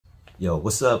Yo,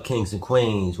 what's up, kings and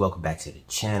queens? Welcome back to the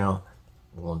channel.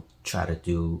 I'm gonna try to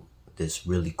do this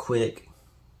really quick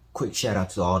shout out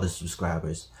to all the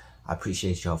subscribers. I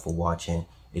appreciate y'all for watching.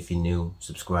 If you're new,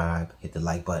 subscribe, hit the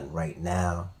like button right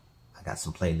now. I got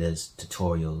some playlists,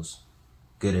 tutorials,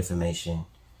 good information,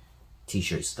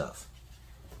 t-shirt stuff.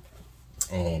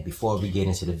 And before we get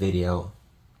into the video,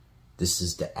 this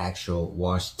is the actual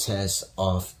wash test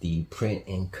of the print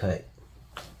and cut.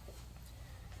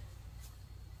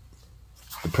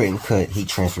 The print and cut heat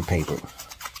transfer paper.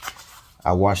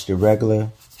 I washed it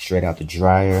regular, straight out the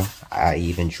dryer. I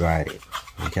even dried it.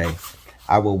 Okay,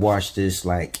 I will wash this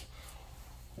like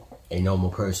a normal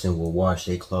person will wash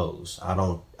their clothes. I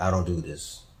don't do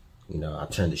this. You know, I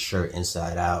turn the shirt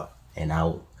inside out and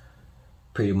out.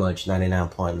 Pretty much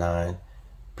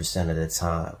 99.9% of the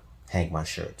time, hang my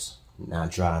shirts. Now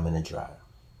dry them in the dryer.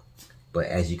 But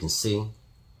as you can see,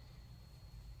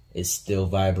 it's still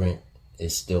vibrant.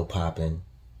 It's still popping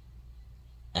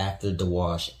after the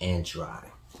wash and dry.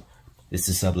 This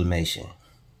is sublimation.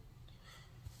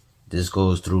 This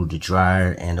goes through the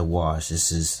dryer and the wash.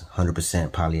 This is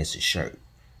 100% polyester shirt.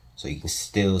 So you can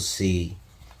still see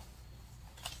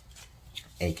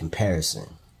a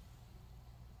comparison.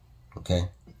 Okay.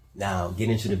 Now get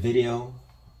into the video.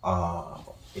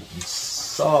 If you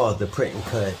saw the print and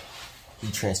cut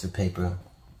heat transfer paper,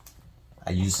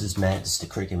 I use this mat. This is the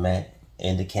Cricut mat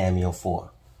and the Cameo 4.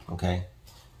 Okay.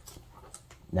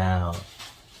 Now, I'm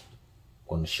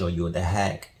going to show you the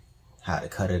hack, how to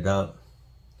cut it up.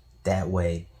 That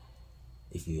way,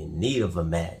 if you're in need of a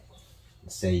mat,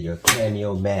 say your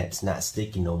Cameo mat's not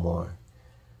sticky no more,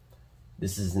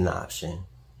 this is an option.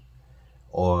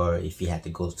 Or if you have to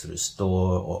go to the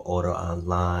store or order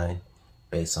online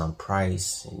based on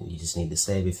price, and you just need to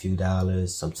save a few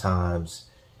dollars, sometimes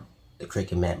the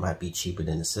Cricut mat might be cheaper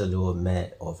than the Silhouette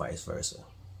mat or vice versa.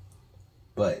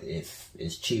 But if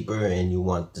it's cheaper and you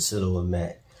want the Silhouette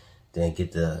mat, then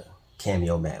get the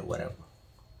Cameo mat, whatever.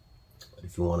 But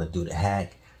if you want to do the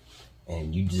hack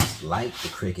and you just like the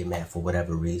Cricut mat for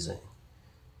whatever reason,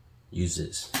 use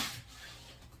this.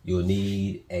 You'll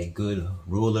need a good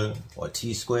ruler or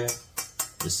T-square.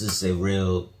 This is a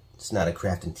real, it's not a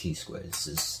crafting T-square. This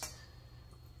is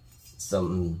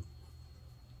something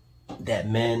that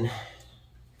men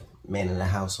in the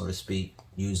house, so to speak,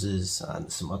 uses on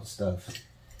some other stuff.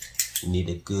 You need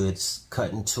a good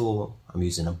cutting tool. I'm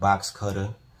using a box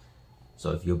cutter.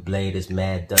 So if your blade is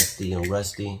mad dusty and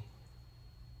rusty,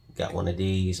 got one of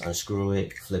these, unscrew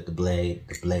it, flip the blade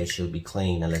should be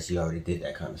clean unless you already did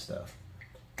that kind of stuff.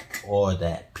 Or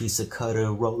that pizza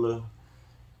cutter roller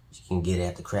you can get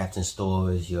at the crafting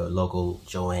stores, your local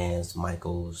Joann's,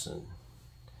 Michael's, and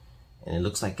it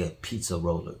looks like a pizza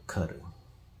roller cutter.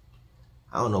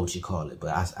 I don't know what you call it,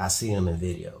 but I see them in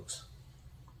videos.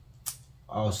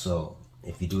 Also,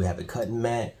 if you do have a cutting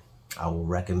mat, I will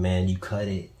recommend you cut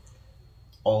it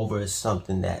over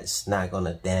something that's not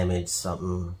gonna damage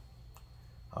something,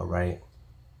 all right?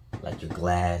 Like your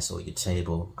glass or your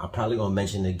table. I'm probably gonna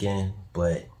mention it again,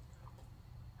 but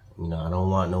you know, I don't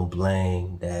want no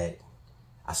blame that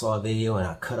I saw a video and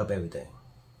I cut up everything.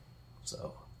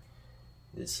 So,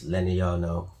 just letting y'all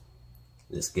know.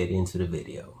 Let's get into the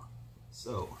video.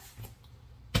 So,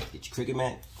 get your Cricut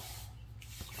mat,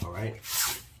 all right?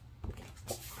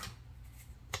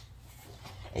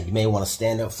 And you may want to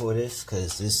stand up for this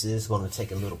because this is going to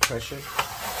take a little pressure.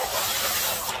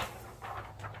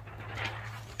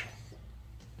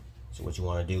 So what you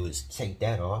want to do is take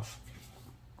that off.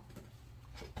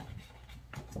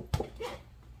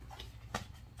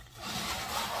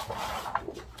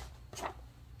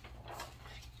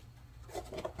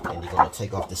 And you're going to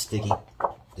take off the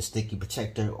sticky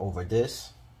protector over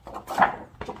this.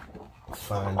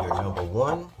 Find your number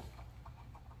 1.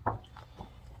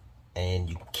 And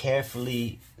you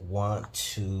carefully want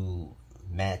to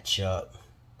match up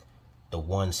the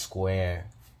 1 square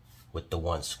with the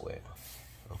 1 square.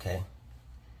 Okay?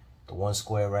 The 1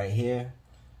 square right here,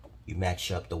 you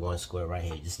match up the 1 square right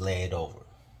here. Just lay it over.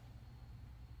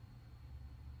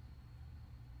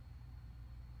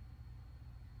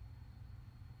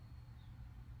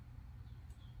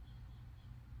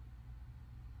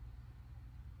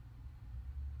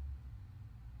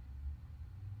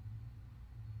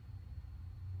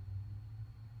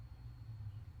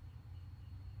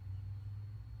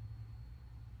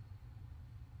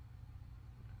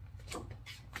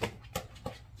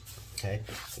 Okay,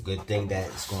 it's a good thing that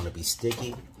it's going to be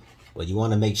sticky, but you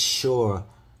want to make sure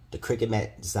the Cricut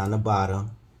mat is on the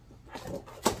bottom.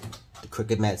 The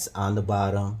Cricut mat's on the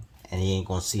bottom, and you ain't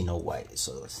going to see no white.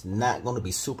 So it's not going to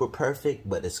be super perfect,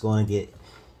 but it's going to get,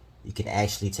 you can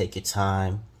actually take your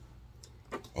time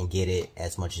and get it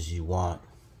as much as you want.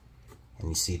 And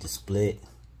you see the split.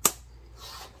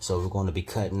 So we're going to be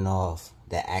cutting off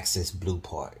the access blue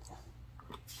part.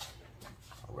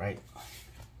 All right.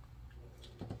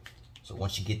 So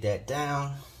once you get that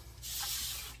down,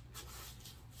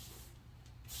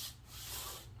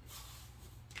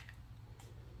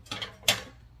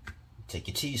 take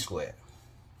your T-square.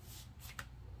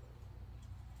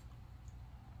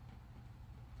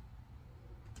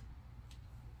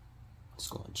 It's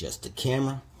going to adjust the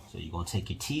camera. So you're going to take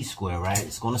your T-square, right?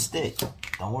 It's going to stick.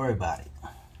 Don't worry about it.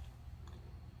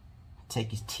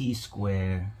 Take your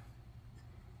T-square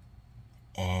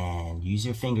and use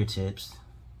your fingertips.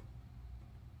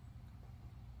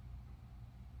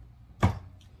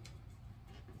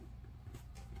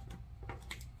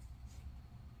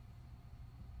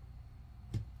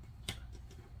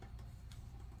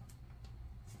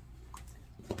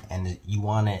 And you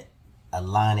want to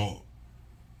align it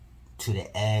to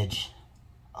the edge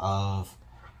of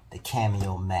the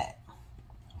Cameo mat.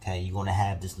 Okay, you're going to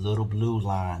have this little blue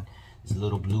line, this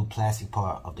little blue plastic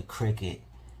part of the Cricut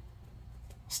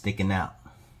sticking out.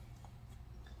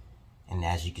 And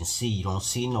as you can see, you don't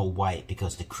see no white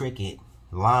because the Cricut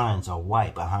lines are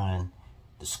white behind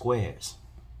the squares.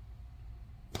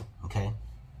 Okay,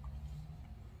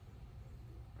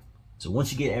 so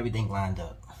once you get everything lined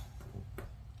up,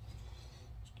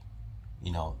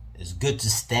 you know, it's good to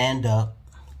stand up,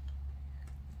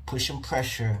 push some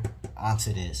pressure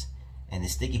onto this, and the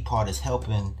sticky part is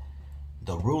helping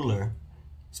the ruler,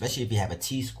 especially if you have a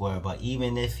T-square. But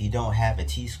even if you don't have a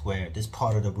T-square, this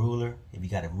part of the ruler, if you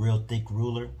got a real thick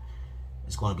ruler,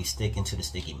 it's going to be sticking to the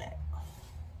sticky mat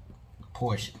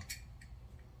portion.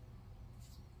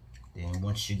 Then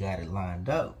once you got it lined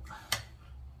up,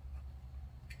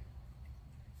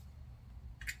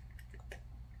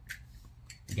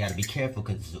 you got to be careful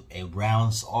because it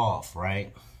rounds off,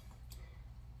 right?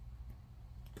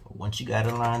 But once you got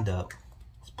it lined up,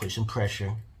 just put some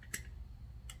pressure.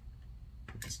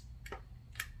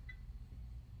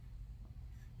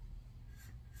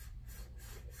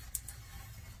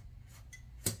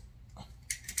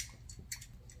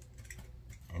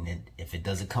 And then if it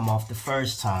doesn't come off the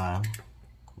first time,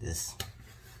 just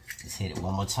hit it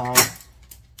one more time.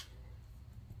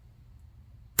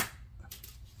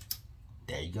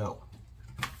 There you go.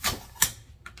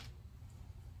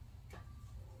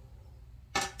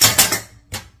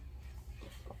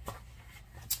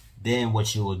 Then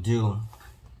what you will do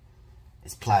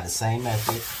is apply the same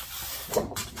method.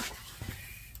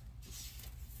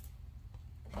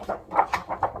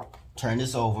 Turn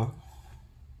this over.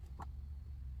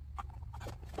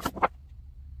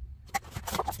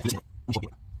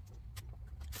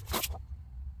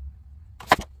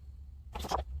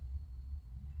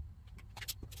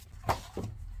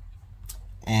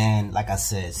 And like I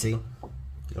said, see, you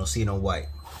don't see no white.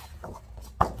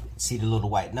 See the little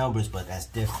white numbers, but that's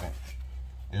different.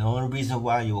 And the only reason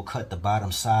why you will cut the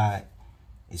bottom side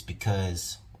is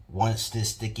because once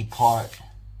this sticky part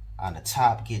on the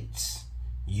top gets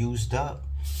used up,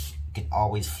 you can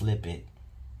always flip it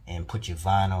and put your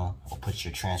vinyl or put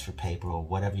your transfer paper or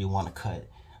whatever you want to cut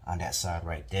on that side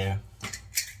right there.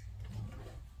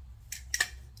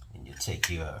 And you take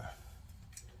your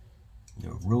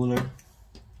ruler.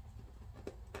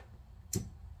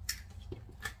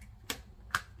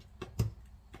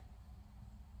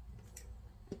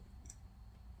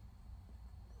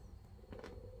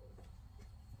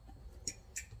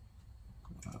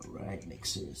 Alright, make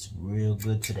sure it's real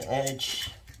good to the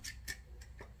edge.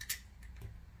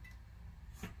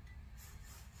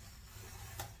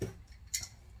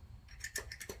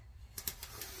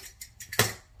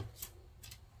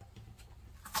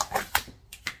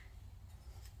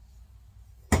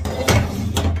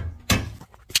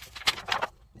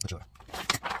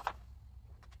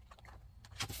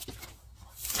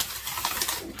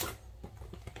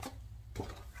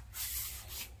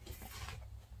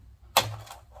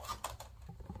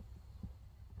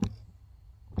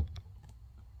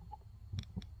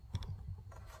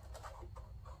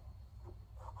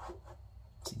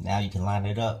 Now you can line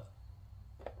it up.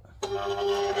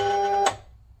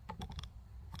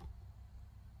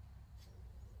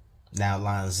 Now it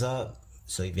lines up.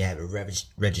 So if you have a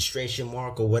registration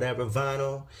mark or whatever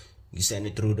vinyl, you send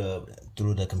it through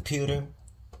the computer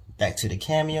back to the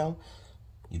Cameo.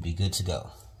 You'll be good to go.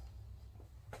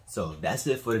 So that's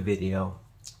it for the video.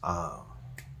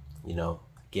 You know,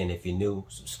 again, if you're new,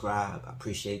 subscribe. I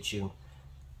appreciate you.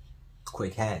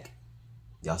 Quick hack.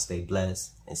 Y'all stay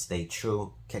blessed and stay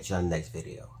true. Catch you on the next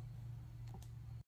video.